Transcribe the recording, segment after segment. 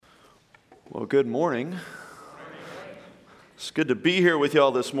Well, good morning. It's good to be here with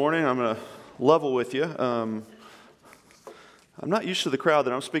y'all this morning. I'm going to level with you. I'm not used to the crowd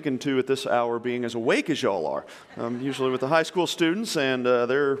that I'm speaking to at this hour being as awake as y'all are. Usually with the high school students, and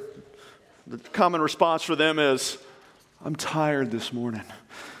the common response for them is, I'm tired this morning.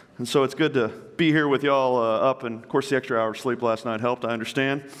 And so it's good to be here with y'all up, and of course the extra hour of sleep last night helped, I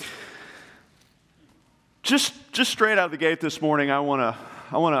understand. Just straight out of the gate this morning, I want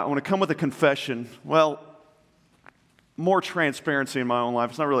to come with a confession. Well, more transparency in my own life.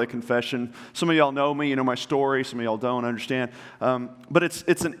 It's not really a confession. Some of y'all know me, you know my story. Some of y'all don't understand. But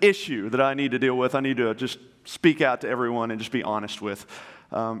it's an issue that I need to deal with. I need to just speak out to everyone and just be honest with.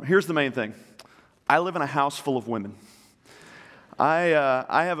 Here's the main thing. I live in a house full of women. I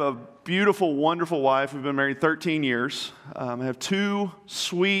have a beautiful, wonderful wife. We've been married 13 years. I have two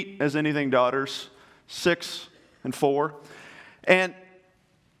sweet as anything daughters, 6 and 4. And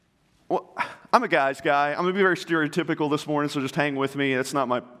well, I'm a guy's guy. I'm going to be very stereotypical this morning, so just hang with me. It's not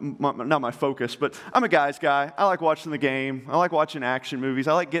my focus, but I'm a guy's guy. I like watching the game. I like watching action movies.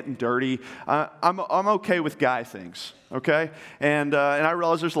 I like getting dirty. I'm okay with guy things, okay? And I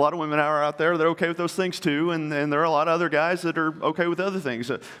realize there's a lot of women out there that are okay with those things too, and there are a lot of other guys that are okay with other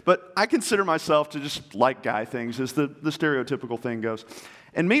things. But I consider myself to just like guy things, as the stereotypical thing goes.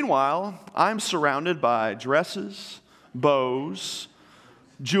 And meanwhile, I'm surrounded by dresses, bows,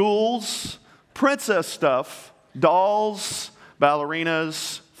 jewels, princess stuff, dolls,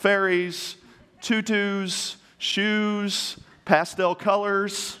 ballerinas, fairies, tutus, shoes, pastel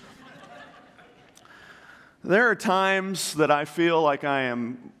colors. There are times that I feel like I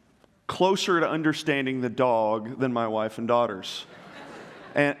am closer to understanding the dog than my wife and daughters.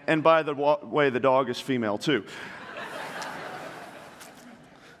 And by the way, the dog is female too.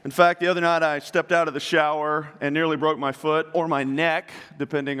 In fact, the other night I stepped out of the shower and nearly broke my foot or my neck,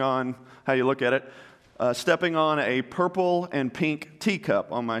 depending on how you look at it, stepping on a purple and pink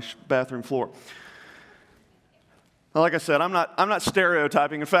teacup on my bathroom floor. Now, like I said, I'm not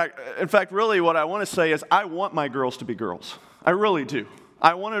stereotyping. In fact, really what I want to say is I want my girls to be girls. I really do.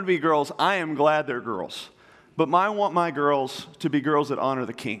 I want them to be girls. I am glad they're girls. But I want my girls to be girls that honor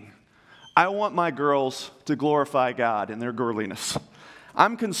the King. I want my girls to glorify God in their girliness.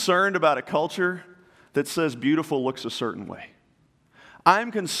 I'm concerned about a culture that says beautiful looks a certain way.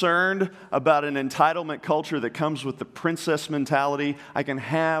 I'm concerned about an entitlement culture that comes with the princess mentality. I can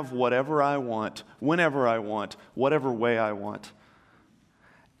have whatever I want, whenever I want, whatever way I want.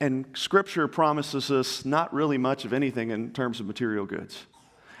 And Scripture promises us not really much of anything in terms of material goods.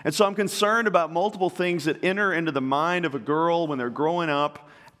 And so I'm concerned about multiple things that enter into the mind of a girl when they're growing up,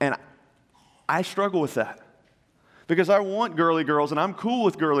 and I struggle with that. Because I want girly girls, and I'm cool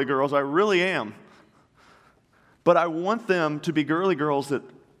with girly girls, I really am. But I want them to be girly girls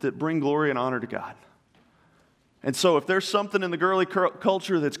that bring glory and honor to God. And so if there's something in the girly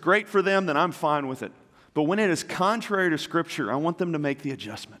culture that's great for them, then I'm fine with it. But when it is contrary to Scripture, I want them to make the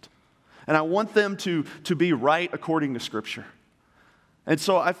adjustment. And I want them to be right according to Scripture. And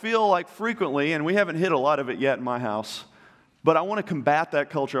so I feel like frequently, and we haven't hit a lot of it yet in my house, but I want to combat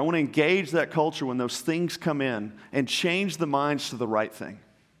that culture. I want to engage that culture when those things come in and change the minds to the right thing.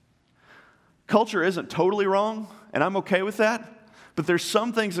 Culture isn't totally wrong, and I'm okay with that, but there's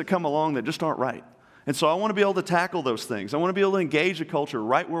some things that come along that just aren't right. And so I want to be able to tackle those things. I want to be able to engage a culture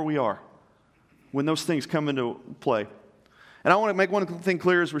right where we are when those things come into play. And I want to make one thing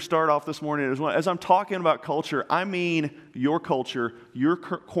clear as we start off this morning. As I'm talking about culture, I mean your culture, your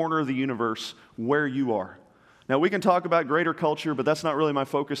corner of the universe, where you are. Now, we can talk about greater culture, but that's not really my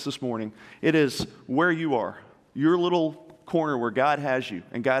focus this morning. It is where you are, your little corner where God has you,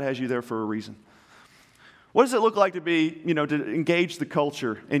 and God has you there for a reason. What does it look like to to engage the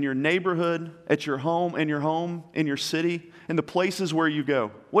culture in your neighborhood, at your home, in your city, in the places where you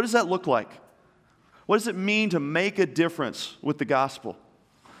go? What does that look like? What does it mean to make a difference with the gospel?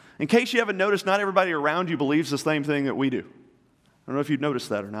 In case you haven't noticed, not everybody around you believes the same thing that we do. I don't know if you've noticed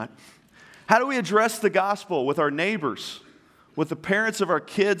that or not. How do we address the gospel with our neighbors, with the parents of our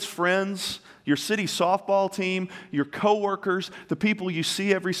kids, friends, your city softball team, your coworkers, the people you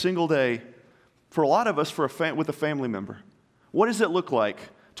see every single day? For a lot of us, with a family member. What does it look like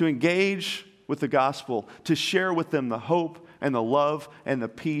to engage with the gospel, to share with them the hope and the love and the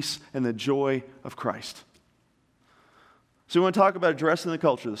peace and the joy of Christ? So we want to talk about addressing the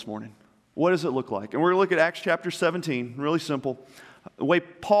culture this morning. What does it look like? And we're going to look at Acts chapter 17, really simple. The way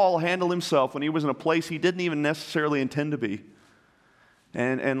Paul handled himself when he was in a place he didn't even necessarily intend to be.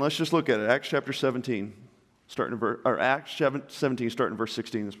 And let's just look at it. Acts chapter 17, starting in verse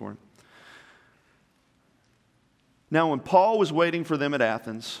 16 this morning. Now when Paul was waiting for them at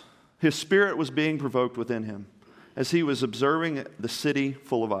Athens, His spirit was being provoked within him as he was observing the city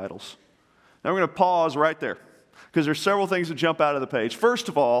full of idols. Now we're going to pause right there because there's several things that jump out of the page. First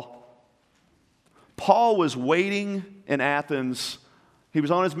of all, Paul was waiting in Athens. He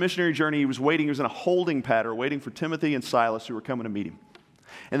was on his missionary journey. He was waiting. He was in a holding pattern, waiting for Timothy and Silas who were coming to meet him.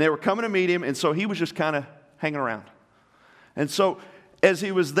 And they were coming to meet him, and so he was just kind of hanging around. And so as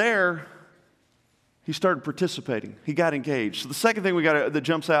he was there, he started participating. He got engaged. So the second thing that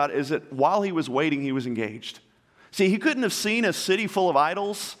jumps out is that while he was waiting, he was engaged. See, he couldn't have seen a city full of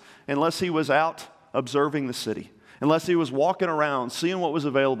idols unless he was out observing the city, unless he was walking around, seeing what was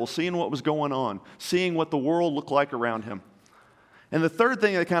available, seeing what was going on, seeing what the world looked like around him. And the third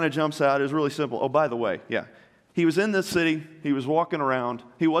thing that kind of jumps out is really simple. Oh, by the way, he was in this city. He was walking around.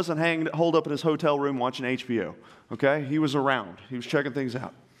 He wasn't holed up in his hotel room watching HBO, okay? He was around. He was checking things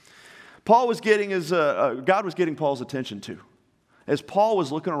out. God was getting Paul's attention too. As Paul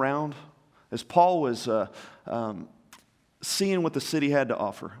was looking around, as Paul was seeing what the city had to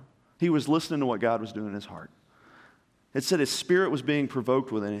offer, he was listening to what God was doing in his heart. It said his spirit was being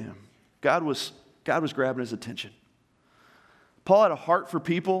provoked within him. God was grabbing his attention. Paul had a heart for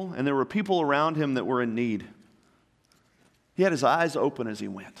people, and there were people around him that were in need. He had his eyes open as he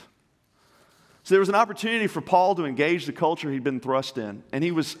went. So there was an opportunity for Paul to engage the culture he'd been thrust in. And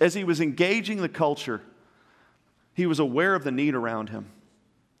as he was engaging the culture, he was aware of the need around him.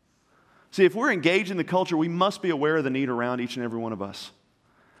 See, if we're engaging the culture, we must be aware of the need around each and every one of us.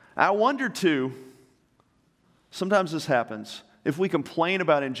 I wonder, too, sometimes this happens, if we complain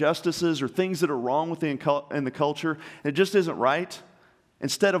about injustices or things that are wrong in the culture, and it just isn't right,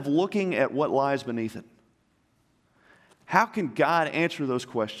 instead of looking at what lies beneath it. How can God answer those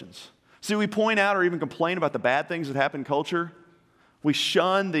questions? See, we point out or even complain about the bad things that happen in culture. We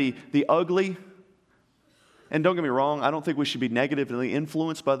shun the ugly. And don't get me wrong, I don't think we should be negatively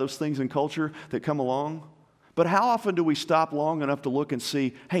influenced by those things in culture that come along. But how often do we stop long enough to look and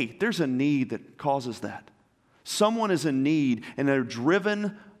see, hey, there's a need that causes that. Someone is in need and they're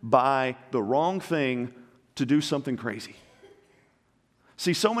driven by the wrong thing to do something crazy.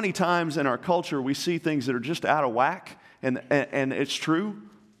 See, so many times in our culture we see things that are just out of whack, and it's true.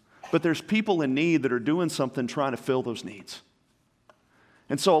 But there's people in need that are doing something trying to fill those needs.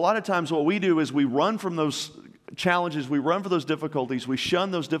 And so a lot of times what we do is we run from those challenges, we run for those difficulties, we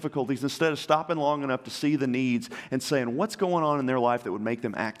shun those difficulties instead of stopping long enough to see the needs and saying, what's going on in their life that would make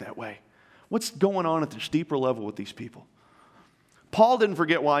them act that way? What's going on at this deeper level with these people? Paul didn't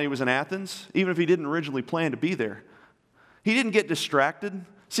forget why he was in Athens, even if he didn't originally plan to be there. He didn't get distracted.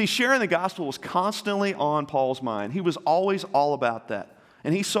 See, sharing the gospel was constantly on Paul's mind. He was always all about that.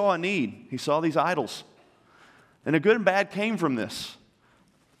 And he saw a need. He saw these idols. And the good and bad came from this.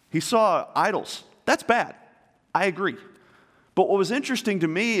 He saw idols. That's bad. I agree. But what was interesting to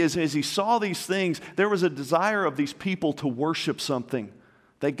me is as he saw these things, there was a desire of these people to worship something.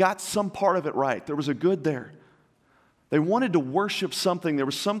 They got some part of it right. There was a good there. They wanted to worship something. There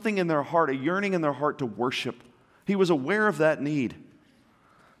was something in their heart, a yearning in their heart to worship. He was aware of that need.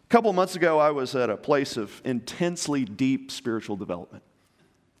 A couple of months ago, I was at a place of intensely deep spiritual development.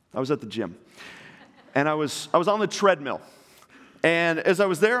 I was at the gym, and I was on the treadmill. And as I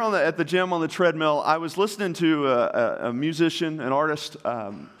was there at the gym on the treadmill, I was listening to a musician, an artist.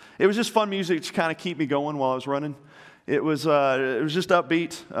 It was just fun music to kind of keep me going while I was running. It was just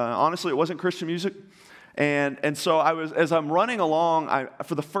upbeat. Honestly, it wasn't Christian music. And so as I'm running along, I,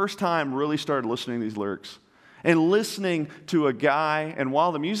 for the first time, really started listening to these lyrics. And listening to a guy, and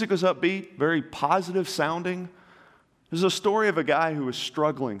while the music was upbeat, very positive sounding, there's a story of a guy who was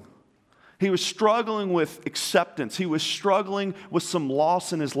struggling. He was struggling with acceptance. He was struggling with some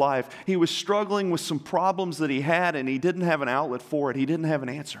loss in his life. He was struggling with some problems that he had, and he didn't have an outlet for it. He didn't have an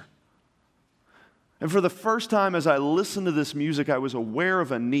answer. And for the first time as I listened to this music, I was aware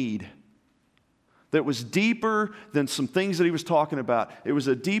of a need that was deeper than some things that he was talking about. It was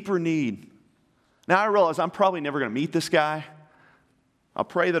a deeper need. Now I realize I'm probably never going to meet this guy. I'll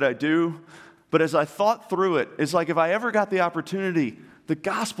pray that I do. But as I thought through it, it's like if I ever got the opportunity, the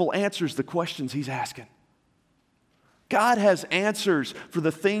gospel answers the questions he's asking. God has answers for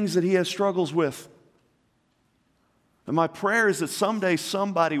the things that he has struggles with. And my prayer is that someday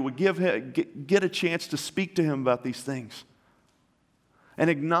somebody would get a chance to speak to him about these things and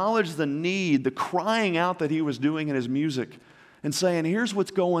acknowledge the need, the crying out that he was doing in his music and saying, here's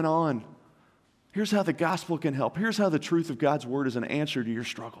what's going on. Here's how the gospel can help. Here's how the truth of God's word is an answer to your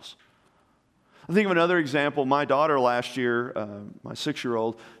struggles. I think of another example. My daughter last year, my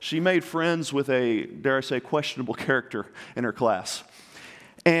 6-year-old, she made friends with a, dare I say, questionable character in her class.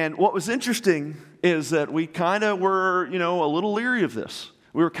 And what was interesting is that we kind of were, a little leery of this.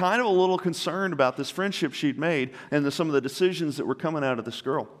 We were kind of a little concerned about this friendship she'd made and some of the decisions that were coming out of this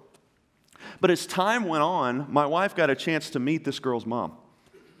girl. But as time went on, my wife got a chance to meet this girl's mom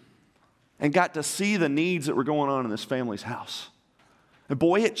and got to see the needs that were going on in this family's house. And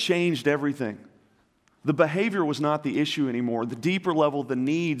boy, it changed everything. The behavior was not the issue anymore. The deeper level, the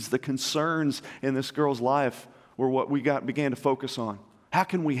needs, the concerns in this girl's life were what we began to focus on. How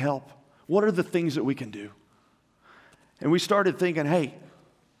can we help? What are the things that we can do? And we started thinking, hey,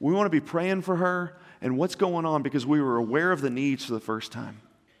 we want to be praying for her and what's going on, because we were aware of the needs for the first time.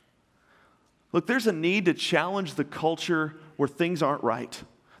 Look, there's a need to challenge the culture where things aren't right.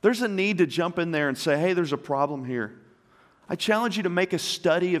 There's a need to jump in there and say, hey, there's a problem here. I challenge you to make a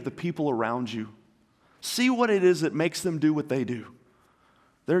study of the people around you. See what it is that makes them do what they do.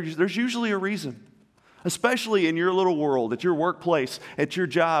 There's usually a reason, especially in your little world, at your workplace, at your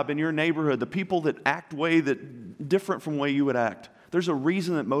job, in your neighborhood, the people that act different from the way you would act. There's a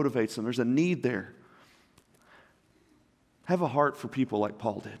reason that motivates them. There's a need there. Have a heart for people like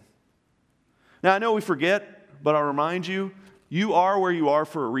Paul did. Now, I know we forget, but I'll remind you, you are where you are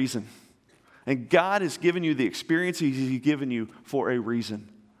for a reason. And God has given you the experience He's given you for a reason.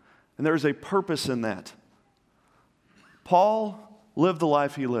 And there's a purpose in that. Paul lived the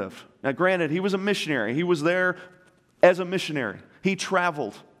life he lived. Now, granted, he was a missionary. He was there as a missionary. He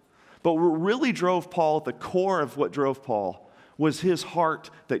traveled. But what really drove Paul, at the core of what drove Paul, was his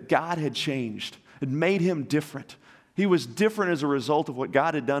heart that God had changed. It made him different. He was different as a result of what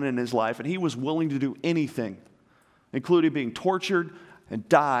God had done in his life, and he was willing to do anything, including being tortured and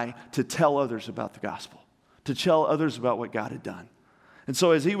die, to tell others about the gospel, to tell others about what God had done. And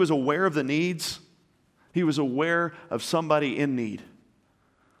so as he was aware of the needs, he was aware of somebody in need.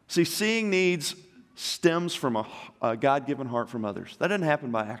 See, seeing needs stems from a God-given heart from others. That doesn't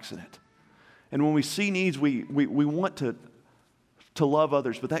happen by accident. And when we see needs, we want to love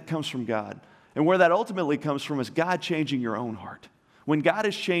others, but that comes from God. And where that ultimately comes from is God changing your own heart. When God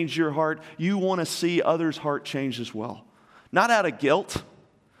has changed your heart, you want to see others' heart change as well. Not out of guilt,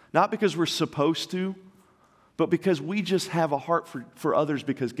 not because we're supposed to, but because we just have a heart for others,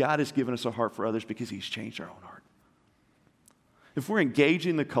 because God has given us a heart for others because He's changed our own heart. If we're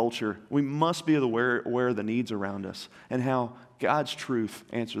engaging the culture, we must be aware of the needs around us and how God's truth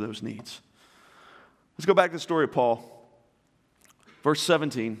answers those needs. Let's go back to the story of Paul. Verse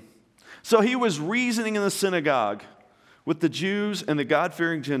 17. So he was reasoning in the synagogue with the Jews and the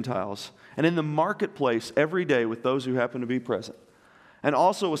God-fearing Gentiles, and in the marketplace every day with those who happened to be present. And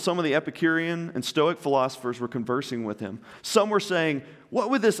also with some of the Epicurean and Stoic philosophers were conversing with him. Some were saying, what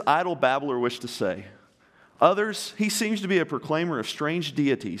would this idle babbler wish to say? Others, he seems to be a proclaimer of strange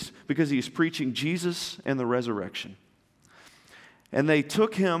deities because he is preaching Jesus and the resurrection. And they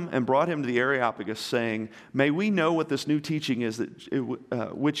took him and brought him to the Areopagus, saying, may we know what this new teaching is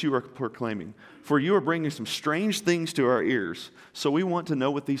which you are proclaiming. For you are bringing some strange things to our ears, so we want to know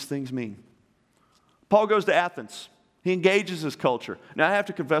what these things mean. Paul goes to Athens. He engages his culture. Now, I have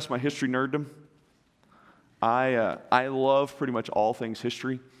to confess my history nerddom. I love pretty much all things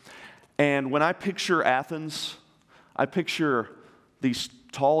history. And when I picture Athens, I picture these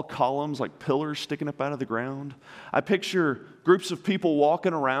tall columns like pillars sticking up out of the ground. I picture groups of people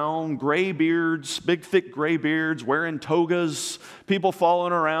walking around, gray beards, big thick gray beards, wearing togas, people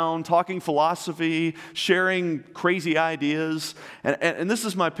following around, talking philosophy, sharing crazy ideas. And this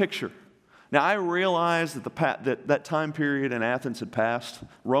is my picture. Now, I realize that time period in Athens had passed.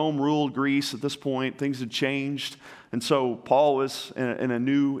 Rome ruled Greece at this point. Things had changed. And so Paul was in a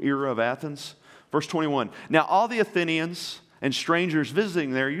new era of Athens. Verse 21, now all the Athenians and strangers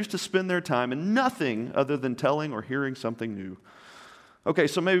visiting there used to spend their time in nothing other than telling or hearing something new. Okay,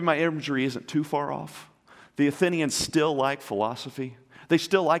 so maybe my imagery isn't too far off. The Athenians still like philosophy. They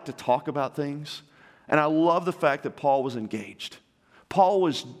still like to talk about things. And I love the fact that Paul was engaged. Paul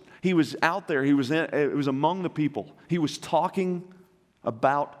was out there. It was among the people. He was talking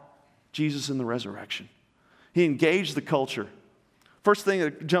about Jesus and the resurrection. He engaged the culture. First thing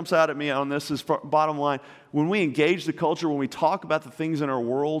that jumps out at me on this is, bottom line, when we engage the culture, when we talk about the things in our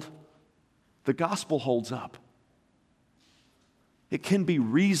world, the gospel holds up. It can be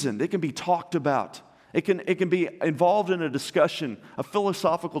reasoned. It can be talked about. It can be involved in a discussion, a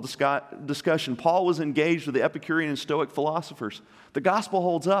philosophical discussion. Paul was engaged with the Epicurean and Stoic philosophers. The gospel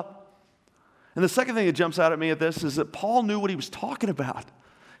holds up. And the second thing that jumps out at me at this is that Paul knew what he was talking about.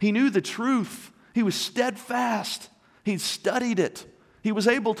 He knew the truth. He was steadfast. He studied it. He was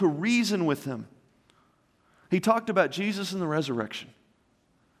able to reason with them. He talked about Jesus and the resurrection.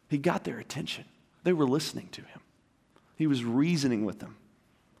 He got their attention. They were listening to him. He was reasoning with them.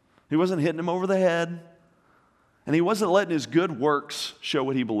 He wasn't hitting them over the head. And he wasn't letting his good works show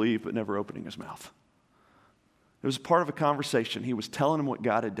what he believed, but never opening his mouth. It was part of a conversation. He was telling them what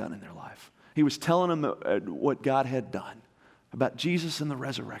God had done in their life. He was telling them what God had done about Jesus and the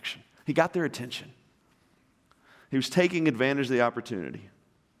resurrection. He got their attention. He was taking advantage of the opportunity,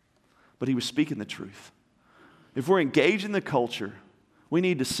 but he was speaking the truth. If we're engaged in the culture, we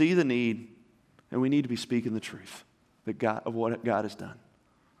need to see the need, and we need to be speaking the truth of what God has done.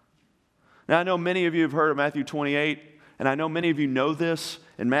 Now, I know many of you have heard of Matthew 28, and I know many of you know this.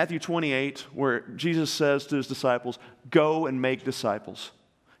 In Matthew 28, where Jesus says to his disciples, go and make disciples.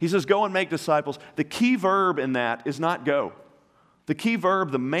 He says, go and make disciples. The key verb in that is not go. The key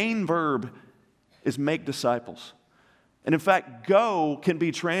verb, the main verb, is make disciples. And in fact, go can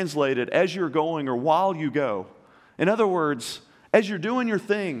be translated as you're going or while you go. In other words, as you're doing your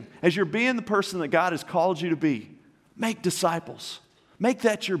thing, as you're being the person that God has called you to be, make disciples. Make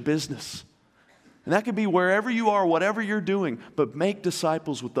that your business. And that could be wherever you are, whatever you're doing, but make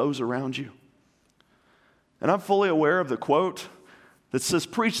disciples with those around you. And I'm fully aware of the quote that says,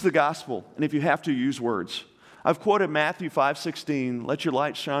 preach the gospel, and if you have to, use words. I've quoted Matthew 5:16, let your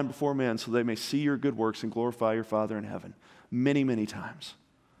light shine before men so they may see your good works and glorify your Father in heaven, many, many times.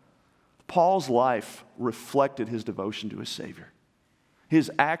 Paul's life reflected his devotion to his Savior.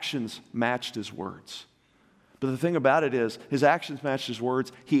 His actions matched his words. But the thing about it is, his actions matched his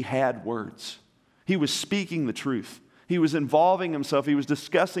words. He had words. He was speaking the truth. He was involving himself. He was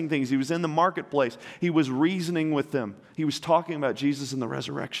discussing things. He was in the marketplace. He was reasoning with them. He was talking about Jesus and the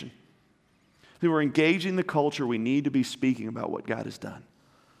resurrection. If we're engaging the culture, we need to be speaking about what God has done.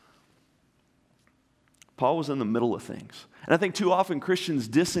 Paul was in the middle of things. And I think too often Christians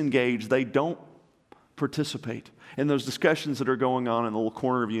disengage. They don't participate in those discussions that are going on in the little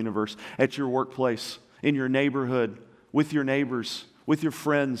corner of the universe, at your workplace, in your neighborhood, with your neighbors, with your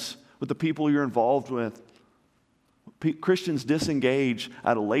friends, with the people you're involved with. Christians disengage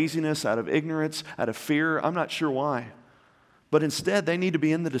out of laziness, out of ignorance, out of fear. I'm not sure why. But instead, they need to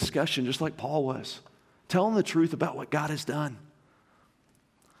be in the discussion just like Paul was, telling the truth about what God has done.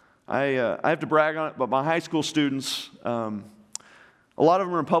 I have to brag on it, but my high school students, a lot of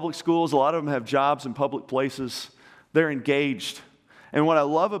them are in public schools. A lot of them have jobs in public places. They're engaged. And what I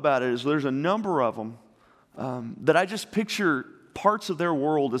love about it is there's a number of them that I just picture parts of their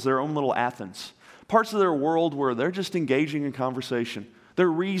world as their own little Athens. Parts of their world where they're just engaging in conversation.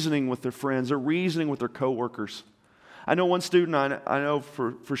 They're reasoning with their friends. They're reasoning with their coworkers. I know one student I know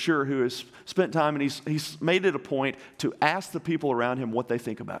for sure who has spent time, and he's made it a point to ask the people around him what they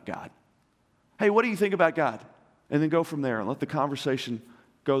think about God. Hey, what do you think about God? And then go from there and let the conversation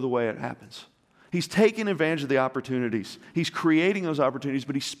go the way it happens. He's taking advantage of the opportunities. He's creating those opportunities,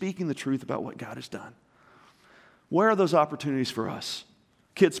 but he's speaking the truth about what God has done. Where are those opportunities for us?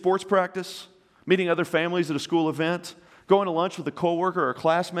 Kids' sports practice, meeting other families at a school event, going to lunch with a coworker or a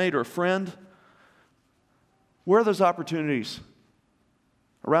classmate or a friend. Where are those opportunities?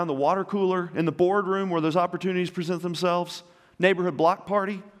 Around the water cooler, in the boardroom where those opportunities present themselves, neighborhood block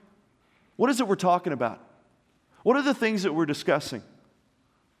party. What is it we're talking about? What are the things that we're discussing?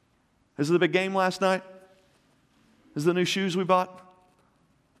 Is it the big game last night? Is it the new shoes we bought?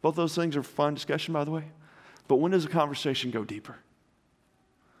 Both those things are fun discussion, by the way. But when does the conversation go deeper?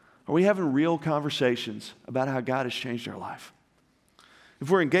 Are we having real conversations about how God has changed our life? If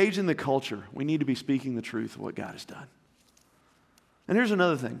we're engaged in the culture, we need to be speaking the truth of what God has done. And here's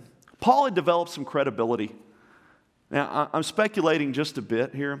another thing. Paul had developed some credibility. Now, I'm speculating just a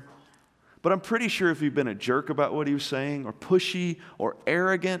bit here, but I'm pretty sure if he'd been a jerk about what he was saying, or pushy, or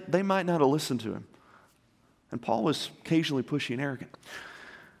arrogant, they might not have listened to him. And Paul was occasionally pushy and arrogant.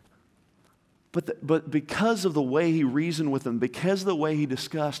 But because of the way he reasoned with them, because of the way he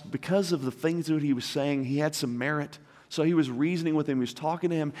discussed, because of the things that he was saying, he had some merit. So he was reasoning with him, he was talking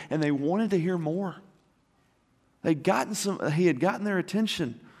to him, and they wanted to hear more. He had gotten their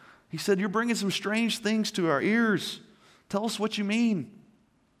attention. He said, you're bringing some strange things to our ears. Tell us what you mean.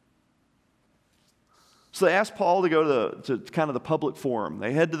 So they asked Paul to go to kind of the public forum.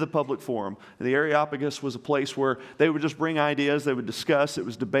 They head to the public forum. And the Areopagus was a place where they would just bring ideas, they would discuss, it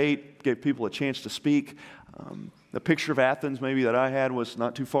was debate, gave people a chance to speak. The picture of Athens maybe that I had was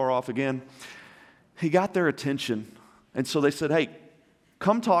not too far off again. He got their attention. And so they said, hey,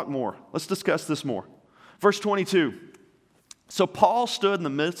 come talk more. Let's discuss this more. Verse 22. So Paul stood in the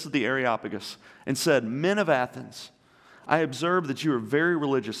midst of the Areopagus and said, men of Athens, I observe that you are very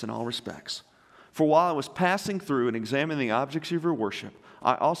religious in all respects. For while I was passing through and examining the objects of your worship,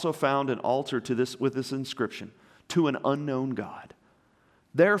 I also found an altar with this inscription, to an unknown God.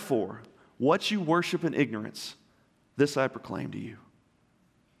 Therefore, what you worship in ignorance, this I proclaim to you.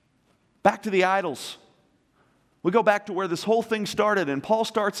 Back to the idols. We go back to where this whole thing started, and Paul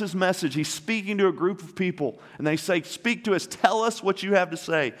starts his message. He's speaking to a group of people, and they say, speak to us, tell us what you have to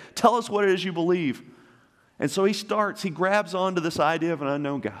say. Tell us what it is you believe. And so he grabs onto this idea of an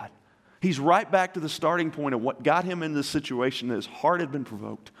unknown God. He's right back to the starting point of what got him in this situation, that his heart had been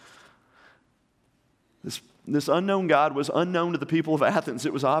provoked. This unknown God was unknown to the people of Athens.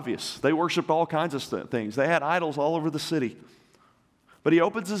 It was obvious. They worshiped all kinds of things. They had idols all over the city. But he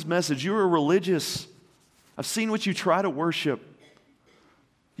opens his message. You are religious. I've seen what you try to worship.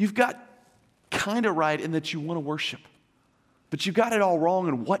 You've got kind of right in that you want to worship, but you got it all wrong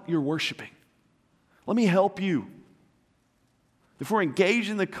in what you're worshiping. Let me help you. If we're engaged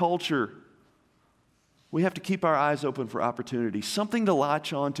in the culture, we have to keep our eyes open for opportunities, something to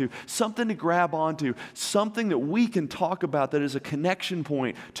latch onto, something to grab onto, something that we can talk about that is a connection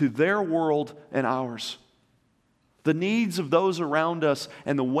point to their world and ours. The needs of those around us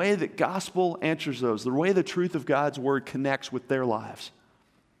and the way that gospel answers those, the way the truth of God's word connects with their lives.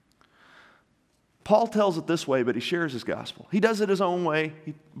 Paul tells it this way, but he shares his gospel. He does it his own way,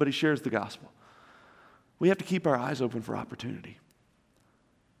 but he shares the gospel. We have to keep our eyes open for opportunity.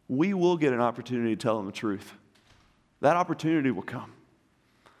 We will get an opportunity to tell them the truth. That opportunity will come.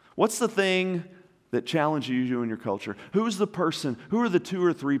 What's the thing that challenges you in your culture? Who's the person? Who are the 2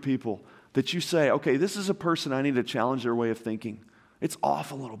 or 3 people that you say, okay, this is a person I need to challenge their way of thinking. It's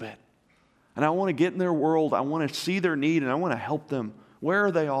off a little bit. And I want to get in their world. I want to see their need, and I want to help them. Where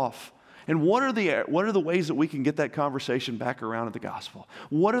are they off? And what are the ways that we can get that conversation back around to the gospel?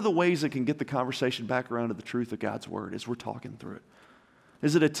 What are the ways that can get the conversation back around to the truth of God's word as we're talking through it?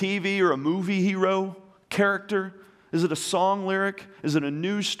 Is it a TV or a movie hero, character? Is it a song lyric? Is it a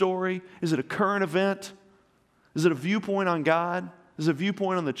news story? Is it a current event? Is it a viewpoint on God? Is it a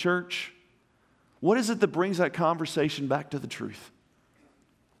viewpoint on the church? What is it that brings that conversation back to the truth?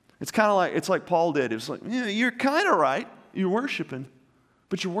 It's like Paul did. It's like, yeah, you're kind of right. You're worshiping,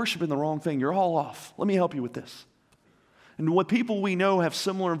 but you're worshiping the wrong thing. You're all off. Let me help you with this. And what people we know have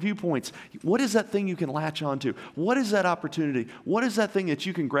similar viewpoints. What is that thing you can latch onto? What is that opportunity? What is that thing that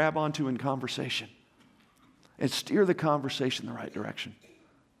you can grab onto in conversation and steer the conversation in the right direction?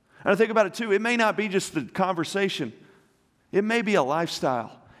 And I think about it too. It may not be just the conversation. It may be a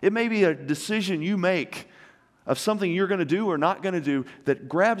lifestyle. It may be a decision you make of something you're going to do or not going to do that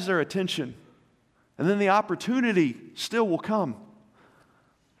grabs their attention. And then the opportunity still will come.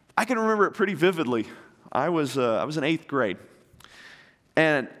 I can remember it pretty vividly. I was in 8th grade.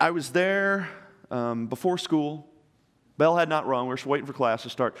 And I was there before school. Bell had not rung. We were just waiting for class to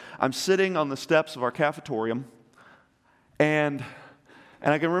start. I'm sitting on the steps of our cafetorium. And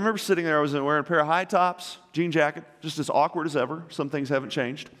I can remember sitting there. I was wearing a pair of high tops, jean jacket, just as awkward as ever. Some things haven't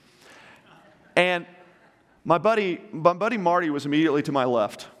changed. And my buddy Marty was immediately to my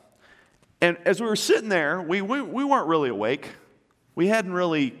left. And as we were sitting there, we weren't really awake. We hadn't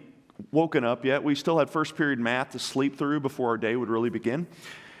really woken up yet. We still had first period math to sleep through before our day would really begin.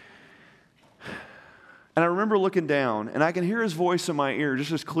 And I remember looking down, and I can hear his voice in my ear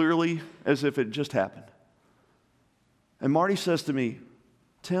just as clearly as if it just happened. And Marty says to me,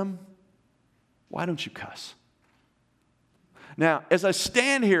 "Tim, why don't you cuss?" Now, as I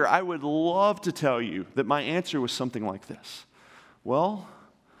stand here, I would love to tell you that my answer was something like this. Well,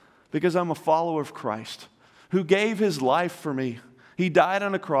 because I'm a follower of Christ who gave his life for me. He died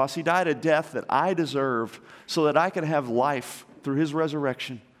on a cross. He died a death that I deserved so that I could have life through his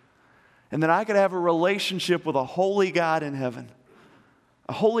resurrection. And that I could have a relationship with a holy God in heaven.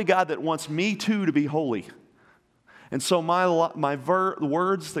 A holy God that wants me too to be holy. And so the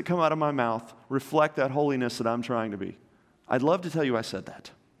words that come out of my mouth reflect that holiness that I'm trying to be. I'd love to tell you I said that.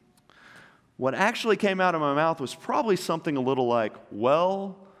 What actually came out of my mouth was probably something a little like,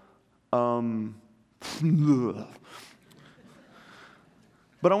 well,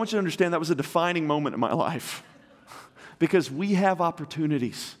 But I want you to understand that was a defining moment in my life. Because we have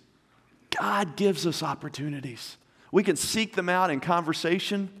opportunities. God gives us opportunities. We can seek them out in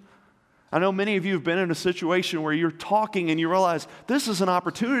conversation. I know many of you have been in a situation where you're talking and you realize, this is an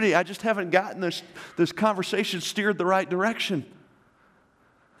opportunity. I just haven't gotten this conversation steered the right direction.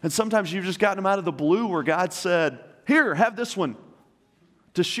 And sometimes you've just gotten them out of the blue where God said, here, have this one.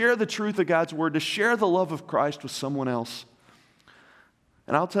 To share the truth of God's word, to share the love of Christ with someone else.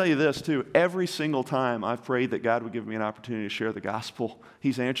 And I'll tell you this too, every single time I've prayed that God would give me an opportunity to share the gospel,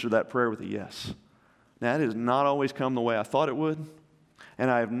 he's answered that prayer with a yes. Now, it has not always come the way I thought it would, and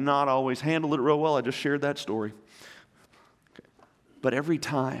I have not always handled it real well. I just shared that story. But every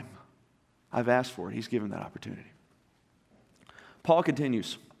time I've asked for it, he's given that opportunity. Paul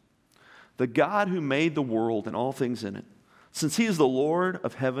continues, the God who made the world and all things in it, since he is the Lord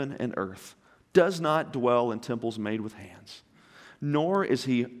of heaven and earth, does not dwell in temples made with hands, nor is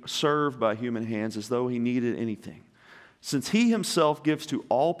he served by human hands as though he needed anything. Since he himself gives to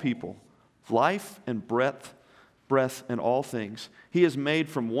all people life and breath and all things, he has made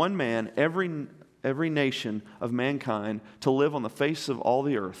from one man every nation of mankind to live on the face of all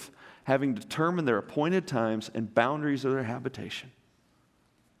the earth, having determined their appointed times and boundaries of their habitation.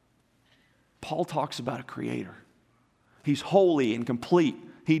 Paul talks about a creator. He's holy and complete.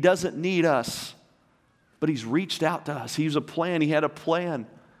 He doesn't need us, but he's reached out to us. He had a plan.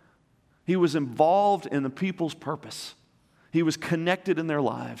 He was involved in the people's purpose. He was connected in their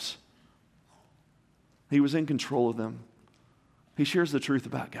lives. He was in control of them. He shares the truth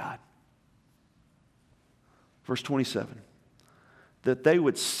about God. Verse 27, that they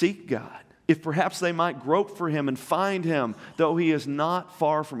would seek God, if perhaps they might grope for him and find him, though he is not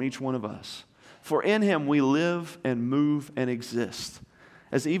far from each one of us. For in him we live and move and exist.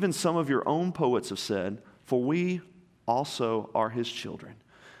 As even some of your own poets have said, for we also are his children.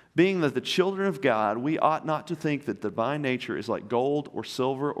 Being that the children of God, we ought not to think that the divine nature is like gold or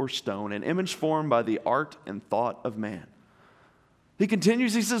silver or stone, an image formed by the art and thought of man. He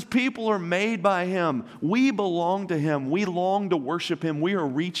continues, he says, people are made by him. We belong to him. We long to worship him. We are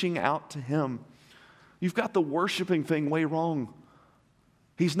reaching out to him. You've got the worshiping thing way wrong.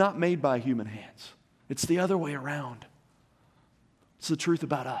 He's not made by human hands. It's the other way around. It's the truth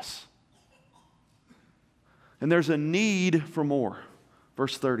about us. And there's a need for more.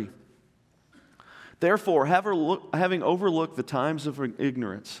 Verse 30. Therefore, having overlooked the times of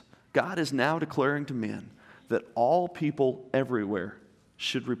ignorance, God is now declaring to men that all people everywhere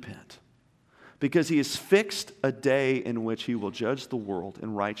should repent, because he has fixed a day in which he will judge the world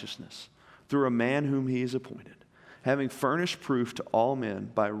in righteousness through a man whom he has appointed, having furnished proof to all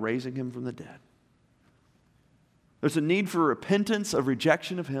men by raising him from the dead. There's a need for repentance of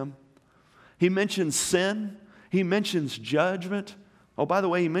rejection of him. He mentions sin. He mentions judgment. Oh, by the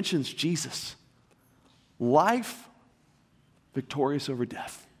way, he mentions Jesus. Life victorious over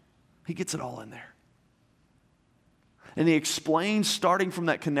death. He gets it all in there. And he explains, starting from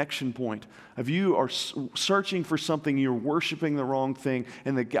that connection point of you are searching for something, you're worshiping the wrong thing,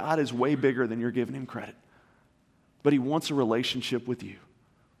 and that God is way bigger than you're giving him credit. But he wants a relationship with you.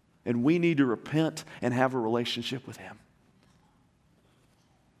 And we need to repent and have a relationship with him.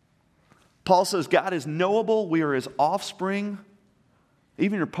 Paul says God is knowable. We are his offspring.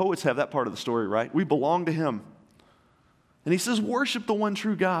 Even your poets have that part of the story, right? We belong to him. And he says, worship the one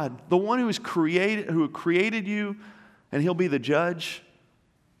true God, the one who created you, and he'll be the judge.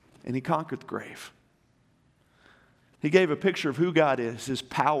 And he conquered the grave. He gave a picture of who God is, his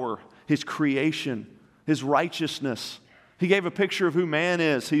power, his creation, his righteousness. He gave a picture of who man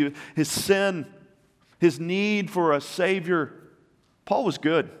is, his sin, his need for a Savior. Paul was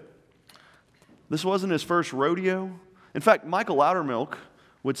good. This wasn't his first rodeo. In fact, Michael Loudermilk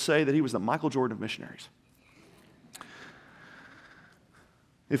would say that he was the Michael Jordan of missionaries.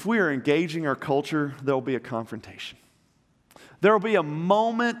 If we are engaging our culture, there will be a confrontation. There will be a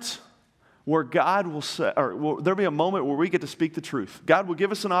moment where God will say, or there'll be a moment where we get to speak the truth. God will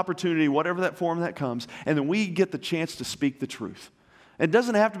give us an opportunity, whatever that form that comes, and then we get the chance to speak the truth. It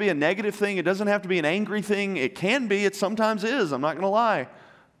doesn't have to be a negative thing. It doesn't have to be an angry thing. It can be. It sometimes is. I'm not going to lie.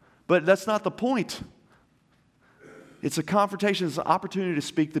 But that's not the point. It's a confrontation. It's an opportunity to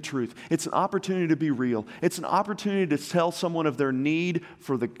speak the truth. It's an opportunity to be real. It's an opportunity to tell someone of their need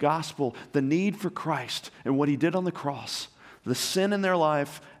for the gospel, the need for Christ and what he did on the cross, the sin in their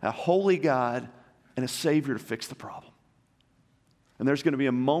life, a holy God, and a Savior to fix the problem. And there's going to be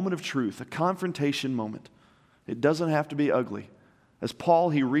a moment of truth, a confrontation moment. It doesn't have to be ugly. As Paul,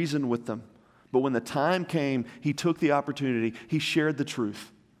 he reasoned with them. But when the time came, he took the opportunity. He shared the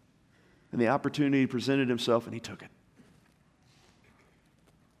truth. And the opportunity presented himself, and he took it.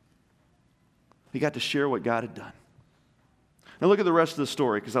 He got to share what God had done. Now look at the rest of the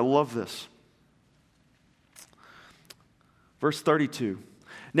story, because I love this. Verse 32.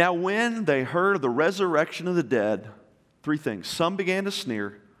 Now when they heard of the resurrection of the dead, three things. Some began to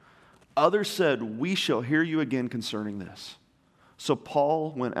sneer. Others said, we shall hear you again concerning this. So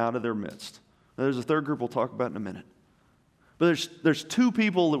Paul went out of their midst. Now there's a third group we'll talk about in a minute. But there's two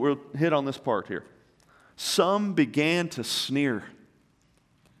people that will hit on this part here. Some began to sneer.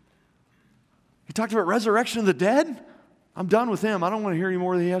 He talked about resurrection of the dead? I'm done with him. I don't want to hear any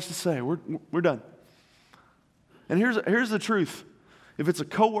more that he has to say. We're done. And here's the truth. If it's a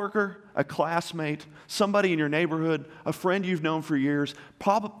coworker, a classmate, somebody in your neighborhood, a friend you've known for years,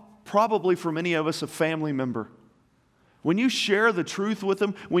 probably for many of us, a family member, when you share the truth with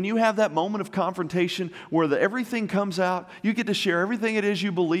them, when you have that moment of confrontation where everything comes out, you get to share everything it is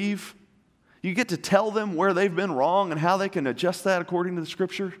you believe, You get to tell them where they've been wrong and how they can adjust that according to the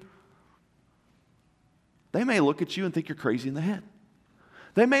Scripture. They may look at you and think you're crazy in the head.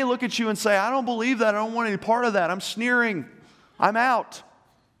 They may look at you and say, I don't believe that. I don't want any part of that. I'm sneering. I'm out.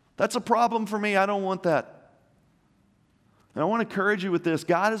 That's a problem for me. I don't want that. And I want to encourage you with this.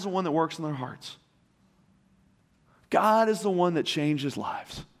 God is the one that works in their hearts. God is the one that changes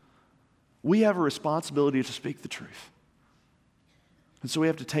lives. We have a responsibility to speak the truth. And so we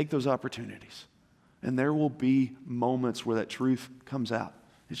have to take those opportunities. And there will be moments where that truth comes out.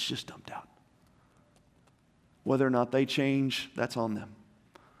 It's just dumped out. Whether or not they change, that's on them.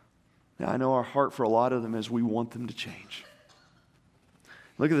 Now, I know our heart for a lot of them is we want them to change.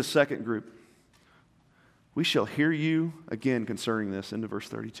 Look at the second group. We shall hear you again concerning this, into verse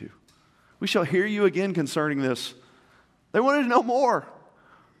 32. We shall hear you again concerning this. They wanted to know more.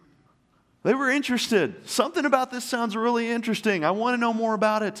 They were interested. Something about this sounds really interesting. I want to know more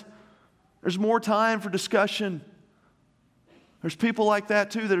about it. There's more time for discussion. There's people like that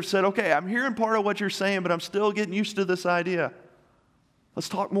too that have said, okay, I'm hearing part of what you're saying, but I'm still getting used to this idea. Let's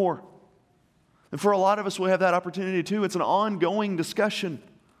talk more. And for a lot of us, we have that opportunity too. It's an ongoing discussion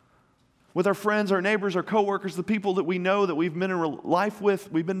with our friends, our neighbors, our coworkers, the people that we know that we've been in life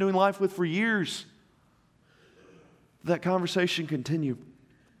with, we've been doing life with for years. That conversation continue.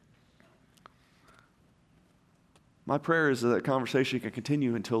 My prayer is that that conversation can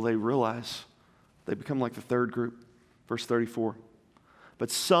continue until they realize they become like the third group. Verse 34. But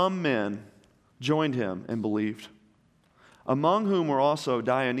some men joined him and believed, among whom were also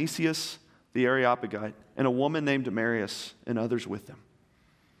Dionysius the Areopagite and a woman named Damaris and others with them.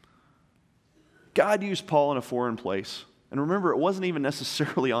 God used Paul in a foreign place. And remember, it wasn't even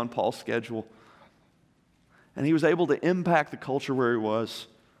necessarily on Paul's schedule. And he was able to impact the culture where he was.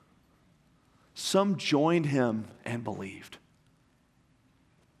 Some joined him and believed.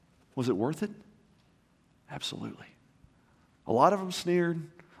 Was it worth it? Absolutely. A lot of them sneered.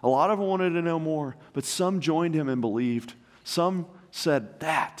 A lot of them wanted to know more. But some joined him and believed. Some said,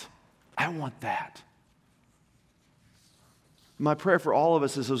 that, I want that. My prayer for all of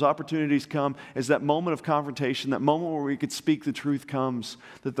us as those opportunities come, as that moment of confrontation, that moment where we could speak the truth comes,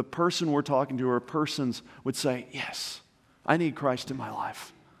 that the person we're talking to or persons would say, yes, I need Christ in my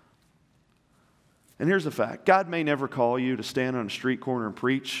life. And here's the fact. God may never call you to stand on a street corner and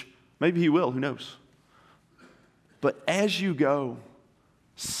preach. Maybe he will, who knows? But as you go,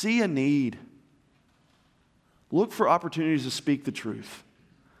 see a need. Look for opportunities to speak the truth.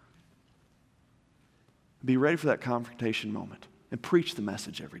 Be ready for that confrontation moment and preach the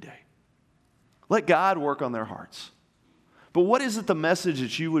message every day. Let God work on their hearts. But what is it the message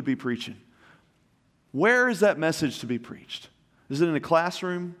that you would be preaching? Where is that message to be preached? Is it in a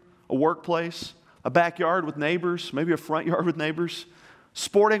classroom, a workplace, a backyard with neighbors, maybe a front yard with neighbors,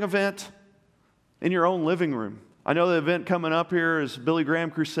 sporting event, in your own living room? I know the event coming up here is Billy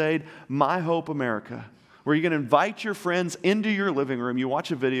Graham Crusade, My Hope America, where you're going to invite your friends into your living room. You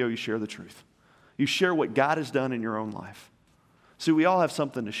watch a video, you share the truth. You share what God has done in your own life. See, we all have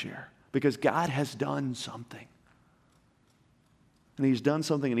something to share because God has done something. And he's done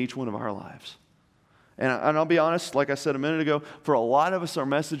something in each one of our lives. And I'll be honest, like I said a minute ago, for a lot of us, our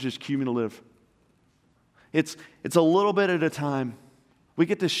message is cumulative. It's a little bit at a time. We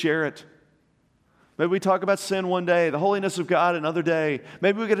get to share it. Maybe we talk about sin one day, the holiness of God another day.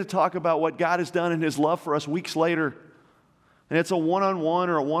 Maybe we get to talk about what God has done in his love for us weeks later. And it's a one-on-one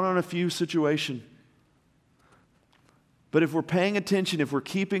or a one-on-a-few situation. But if we're paying attention, if we're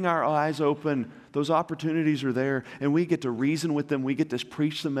keeping our eyes open, those opportunities are there, and we get to reason with them. We get to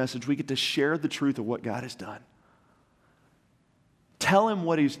preach the message. We get to share the truth of what God has done. Tell them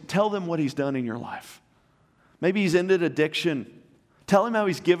what he's done in your life. Maybe he's ended addiction. Tell him how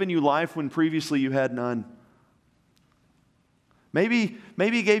he's given you life when previously you had none. Maybe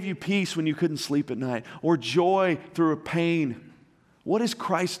he gave you peace when you couldn't sleep at night, or joy through a pain. What has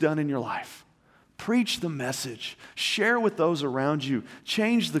Christ done in your life? Preach the message. Share with those around you.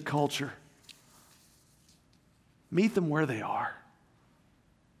 Change the culture. Meet them where they are.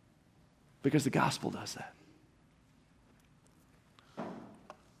 Because the gospel does that.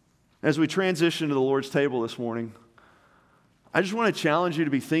 As we transition to the Lord's table this morning, I just want to challenge you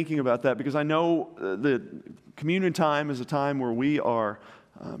to be thinking about that, because I know the communion time is a time where we are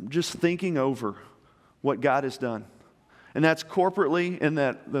just thinking over what God has done. And that's corporately in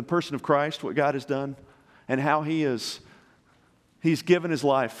that the person of Christ, what God has done, and how He's given His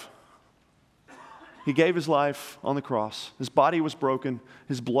life. He gave His life on the cross. His body was broken.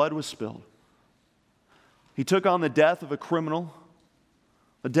 His blood was spilled. He took on the death of a criminal,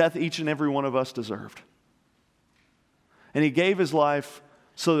 the death each and every one of us deserved. And He gave His life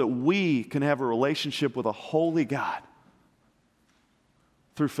so that we can have a relationship with a holy God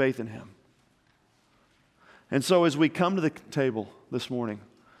through faith in Him. And so as we come to the table this morning,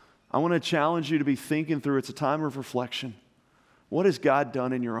 I want to challenge you to be thinking through, it's a time of reflection. What has God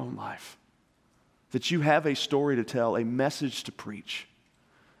done in your own life? That you have a story to tell, a message to preach.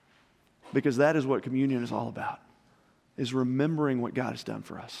 Because that is what communion is all about, is remembering what God has done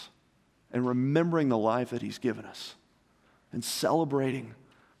for us and remembering the life that He's given us and celebrating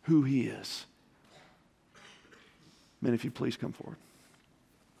who He is. Men, if you please come forward.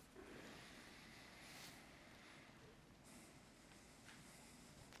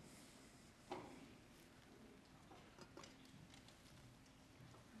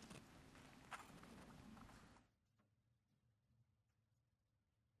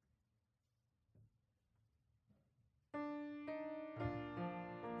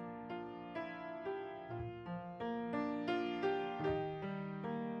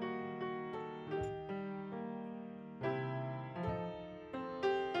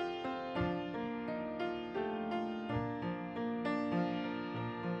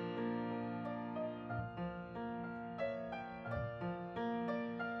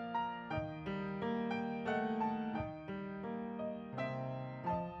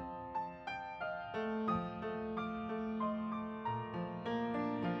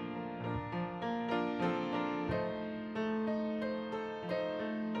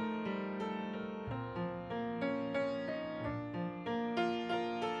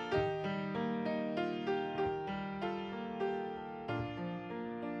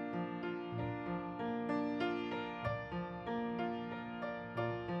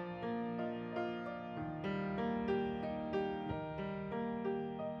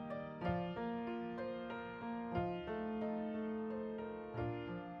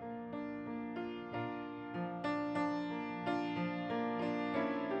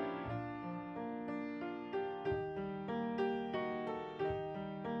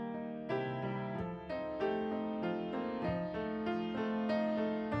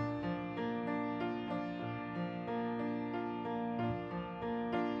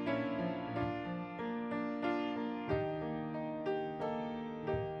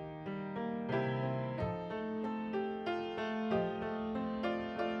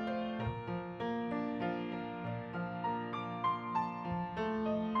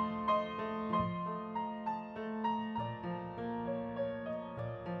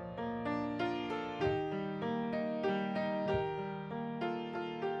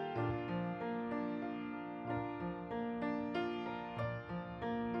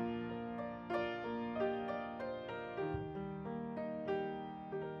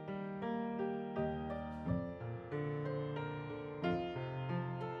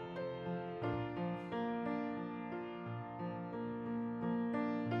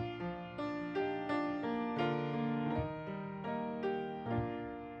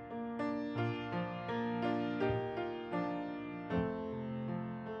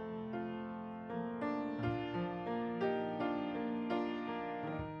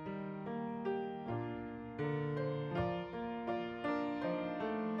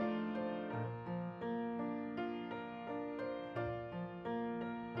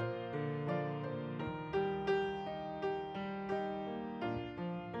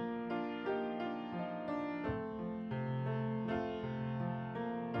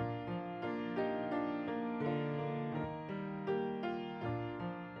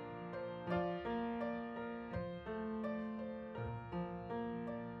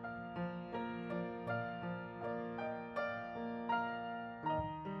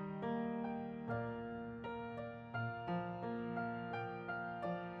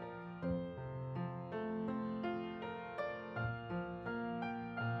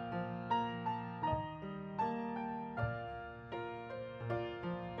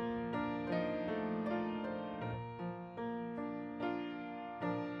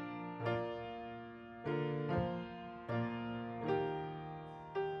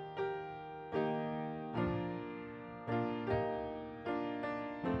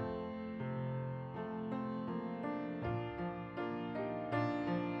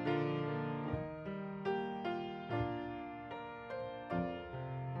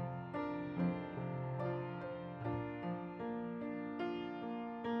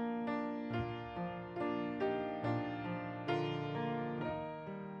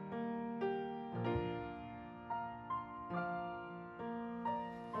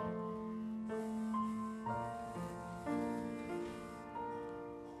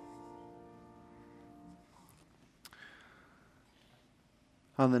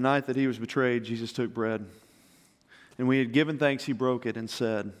 On the night that He was betrayed, Jesus took bread. And when he had given thanks, he broke it and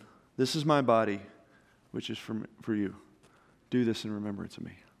said, "This is my body, which is for you. Do this in remembrance of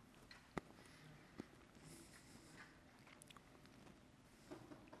me."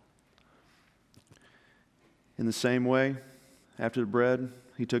 In the same way, after the bread,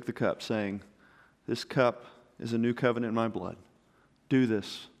 he took the cup, saying, "This cup is a new covenant in my blood. Do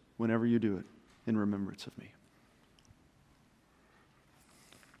this whenever you do it in remembrance of me."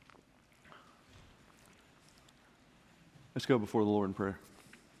 Let's go before the Lord in prayer.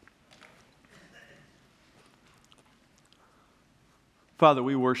 Father,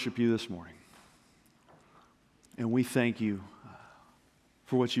 we worship you this morning. And we thank you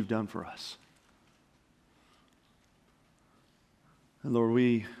for what you've done for us. And Lord,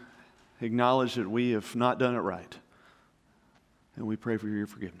 we acknowledge that we have not done it right. And we pray for your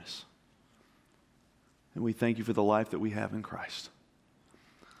forgiveness. And we thank you for the life that we have in Christ.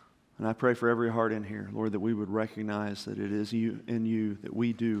 And I pray for every heart in here, Lord, that we would recognize that it is in you that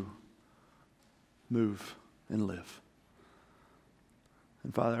we do move and live.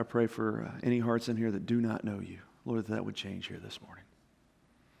 And Father, I pray for any hearts in here that do not know you, Lord, that would change here this morning.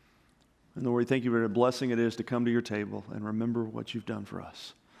 And Lord, we thank you for the blessing it is to come to your table and remember what you've done for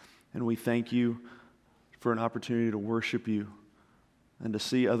us. And we thank you for an opportunity to worship you and to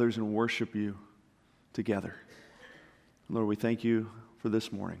see others and worship you together. Lord, we thank you for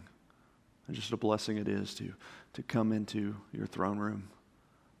this morning. And just a blessing it is to come into your throne room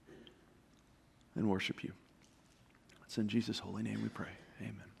and worship you. It's in Jesus' holy name we pray.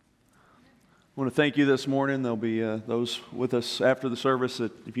 Amen. I want to thank you this morning. There'll be those with us after the service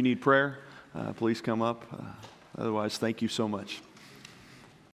that if you need prayer, please come up. Otherwise, thank you so much.